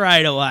up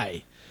straight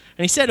away,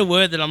 and he said a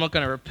word that I'm not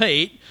going to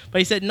repeat, but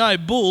he said, "No,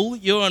 bull,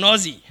 you're an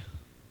Aussie."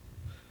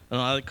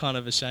 And I kind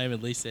of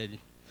ashamedly said,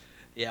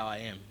 "Yeah, I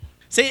am."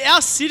 See,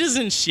 our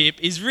citizenship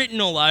is written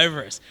all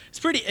over us. It's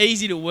pretty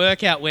easy to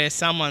work out where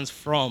someone's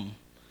from.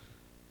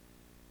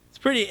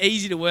 Pretty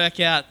easy to work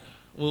out.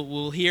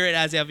 We'll hear it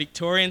as our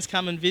Victorians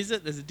come and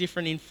visit. There's a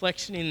different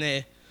inflection in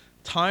their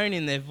tone,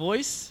 in their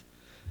voice.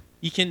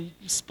 You can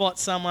spot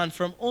someone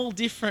from all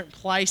different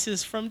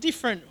places, from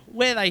different,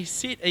 where they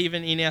sit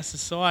even in our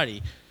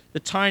society. The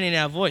tone in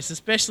our voice,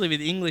 especially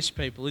with English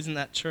people, isn't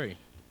that true?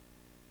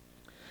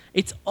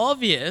 It's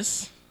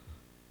obvious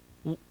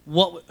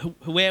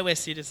where we're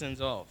citizens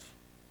of.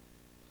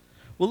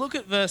 We'll look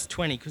at verse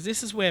 20, because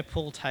this is where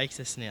Paul takes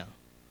us now.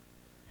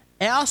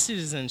 Our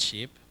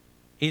citizenship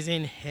is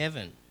in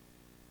heaven.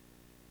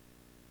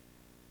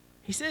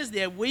 He says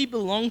there, we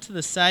belong to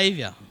the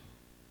Saviour.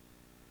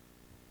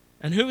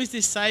 And who is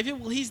this Saviour?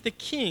 Well, he's the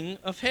King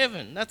of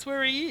heaven. That's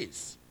where he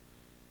is.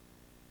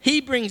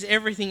 He brings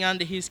everything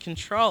under his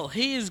control.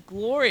 He is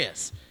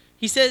glorious.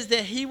 He says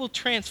that he will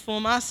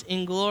transform us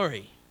in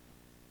glory.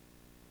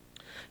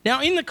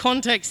 Now, in the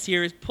context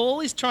here, Paul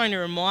is trying to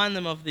remind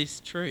them of this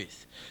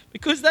truth,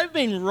 because they've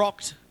been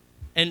rocked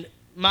and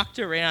mucked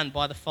around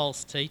by the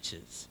false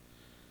teachers.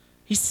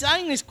 He's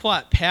saying this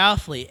quite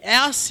powerfully.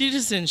 Our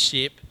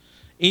citizenship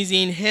is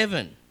in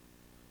heaven.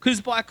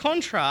 Because by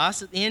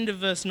contrast, at the end of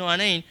verse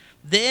 19,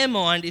 their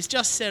mind is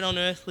just set on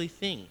earthly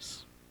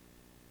things.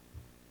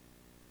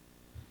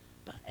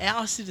 But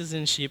our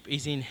citizenship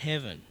is in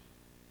heaven.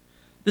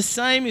 The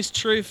same is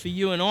true for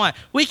you and I.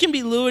 We can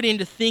be lured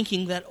into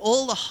thinking that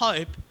all the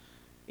hope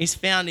is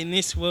found in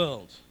this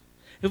world.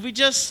 If we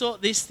just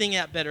sort this thing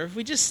out better, if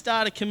we just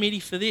start a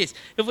committee for this,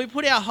 if we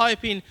put our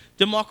hope in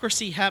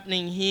democracy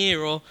happening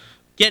here, or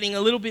getting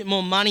a little bit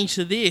more money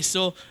to this,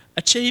 or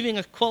achieving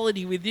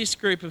equality with this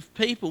group of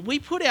people, we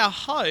put our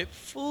hope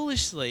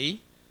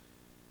foolishly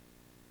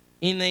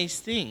in these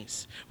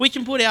things. We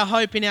can put our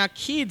hope in our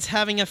kids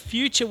having a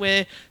future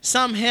where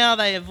somehow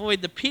they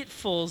avoid the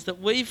pitfalls that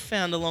we've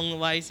found along the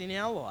ways in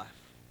our life.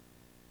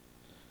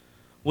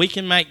 We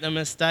can make the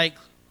mistake,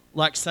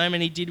 like so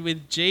many did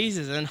with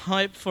Jesus, and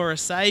hope for a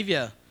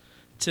Saviour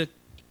to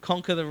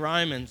conquer the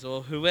Romans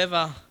or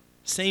whoever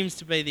seems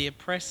to be the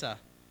oppressor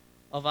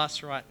of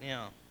us right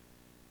now.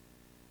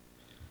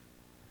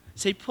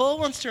 See, Paul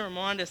wants to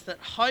remind us that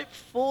hope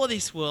for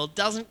this world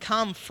doesn't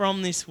come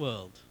from this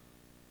world.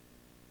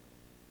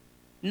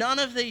 None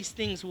of these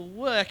things will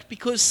work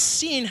because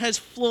sin has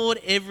flawed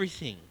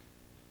everything.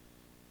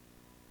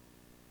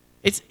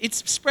 It's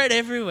spread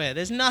everywhere.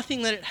 There's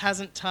nothing that it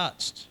hasn't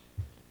touched.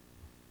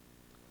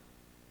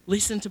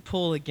 Listen to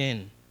Paul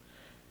again.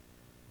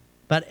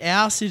 But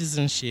our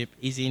citizenship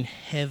is in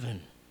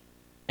heaven,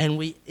 and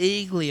we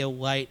eagerly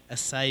await a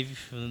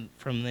Saviour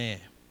from there.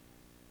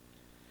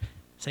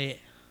 See,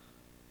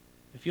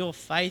 if your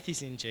faith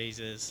is in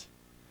Jesus,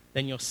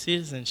 then your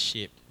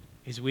citizenship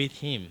is with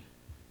him.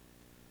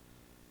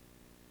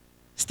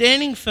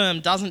 Standing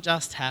firm doesn't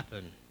just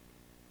happen.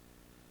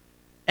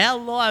 Our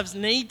lives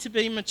need to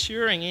be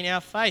maturing in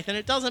our faith, and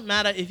it doesn't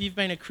matter if you've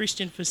been a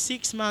Christian for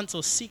 6 months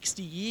or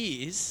 60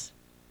 years.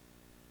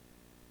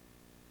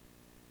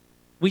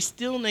 We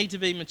still need to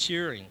be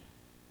maturing.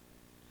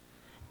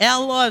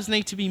 Our lives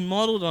need to be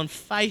modelled on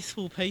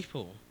faithful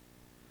people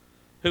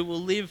who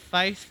will live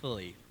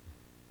faithfully.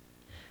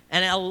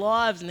 And our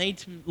lives need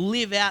to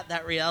live out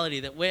that reality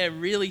that we're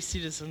really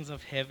citizens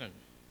of heaven.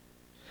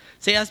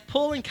 See, as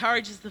Paul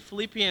encourages the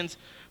Philippians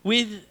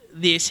with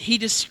this, he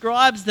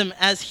describes them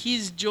as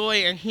his joy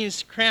and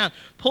his crown.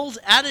 Paul's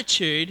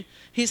attitude,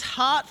 his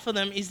heart for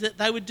them, is that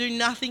they would do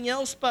nothing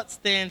else but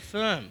stand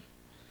firm.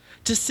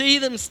 To see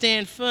them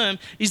stand firm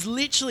is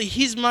literally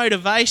his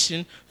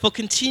motivation for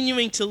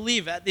continuing to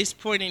live at this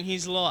point in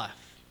his life.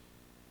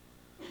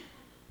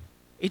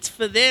 It's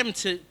for them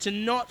to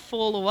not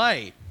fall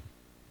away.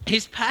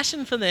 His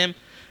passion for them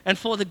and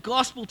for the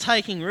gospel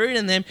taking root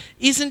in them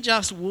isn't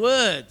just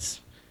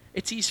words.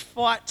 It's his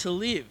fight to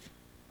live.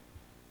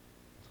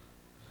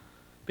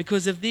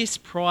 Because of this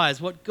prize,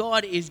 what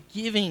God is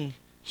giving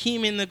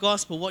him in the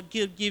gospel, what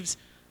God gives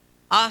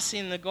us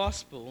in the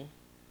gospel,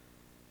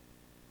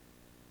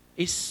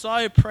 is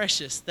so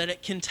precious that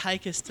it can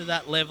take us to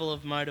that level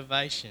of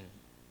motivation.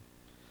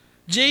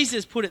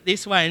 Jesus put it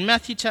this way in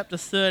Matthew chapter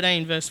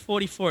 13, verse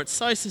 44. It's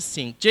so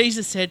succinct.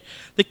 Jesus said,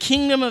 "The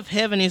kingdom of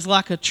heaven is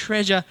like a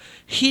treasure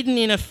hidden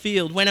in a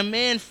field. When a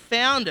man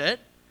found it,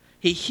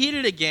 he hid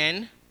it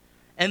again,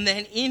 and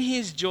then in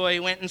his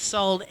joy went and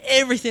sold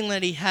everything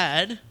that he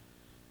had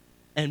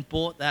and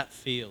bought that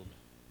field."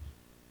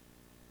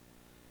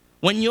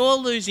 When you're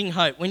losing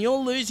hope, when you're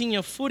losing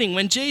your footing,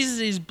 when Jesus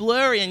is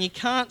blurry and you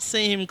can't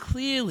see him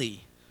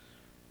clearly,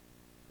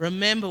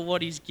 remember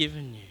what he's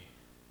given you.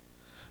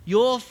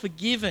 You're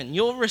forgiven.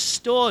 You're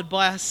restored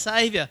by a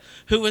Saviour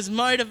who was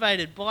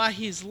motivated by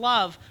his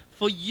love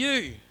for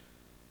you.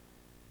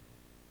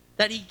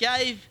 That he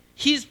gave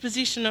his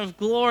position of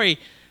glory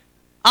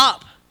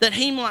up, that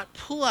he might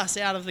pull us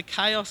out of the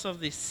chaos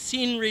of this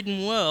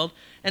sin-ridden world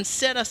and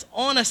set us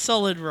on a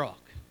solid rock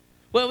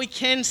where we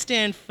can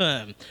stand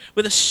firm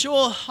with a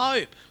sure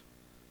hope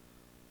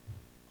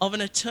of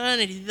an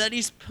eternity that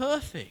is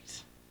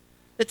perfect.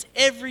 It's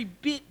every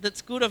bit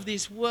that's good of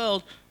this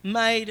world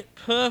made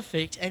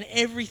perfect, and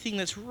everything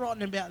that's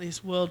rotten about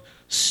this world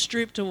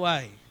stripped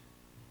away.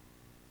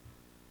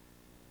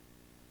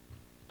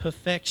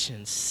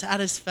 Perfection,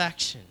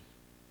 satisfaction,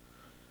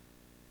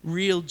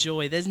 real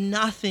joy. There's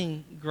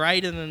nothing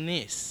greater than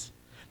this.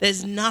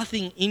 There's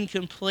nothing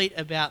incomplete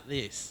about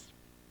this.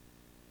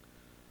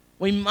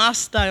 We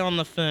must stay on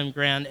the firm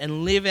ground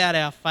and live out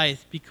our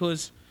faith,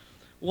 because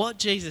what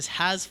Jesus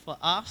has for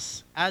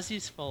us as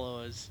his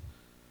followers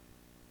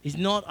is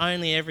not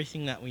only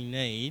everything that we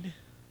need,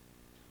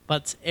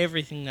 but it's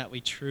everything that we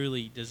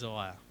truly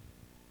desire.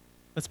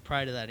 Let's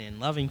pray to that end.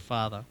 Loving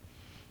Father,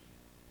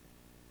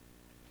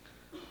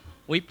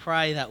 we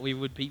pray that we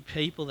would be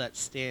people that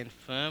stand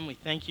firm. We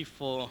thank you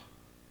for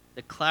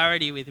the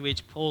clarity with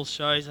which Paul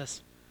shows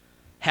us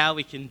how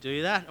we can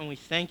do that, and we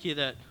thank you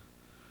that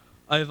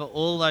over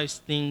all those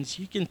things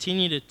you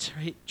continue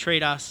to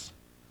treat us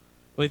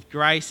with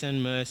grace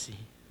and mercy.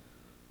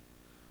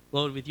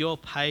 Lord, with your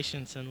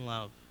patience and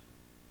love.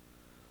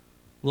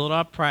 Lord,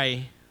 I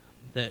pray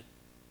that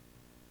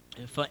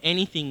for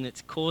anything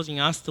that's causing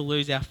us to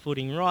lose our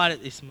footing right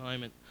at this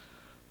moment,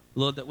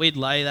 Lord, that we'd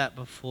lay that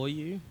before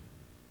you,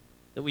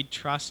 that we'd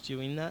trust you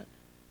in that.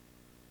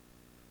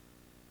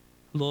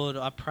 Lord,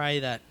 I pray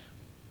that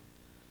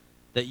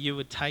you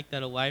would take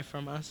that away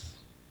from us.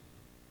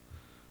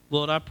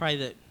 Lord, I pray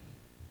that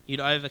you'd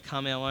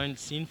overcome our own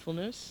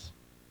sinfulness,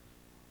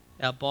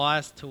 our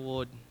bias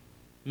toward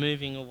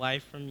moving away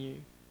from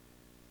you,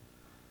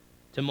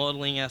 to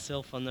modelling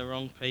ourselves on the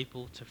wrong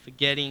people, to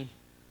forgetting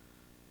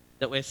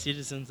that we're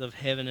citizens of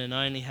heaven and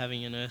only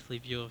having an earthly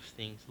view of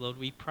things. Lord,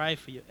 we pray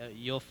for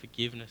your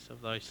forgiveness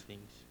of those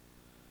things.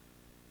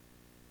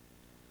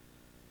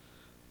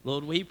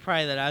 Lord, we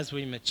pray that as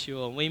we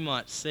mature, we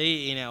might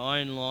see in our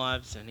own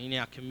lives and in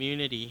our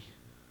community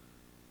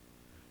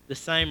the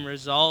same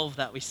resolve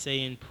that we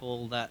see in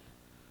Paul, that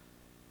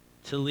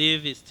to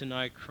live is to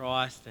know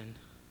Christ and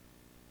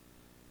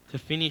to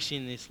finish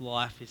in this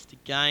life is to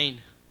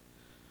gain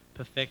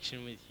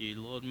perfection with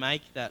you. Lord,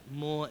 make that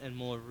more and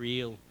more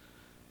real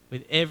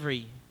with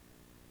every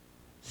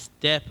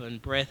step and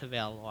breath of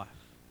our life.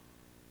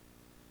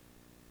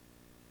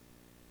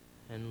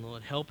 And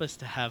Lord, help us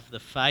to have the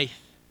faith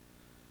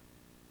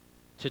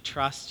to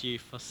trust you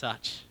for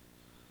such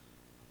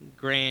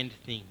grand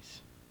things.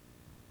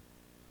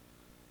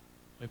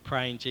 We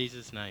pray in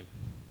Jesus' name.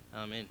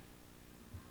 Amen.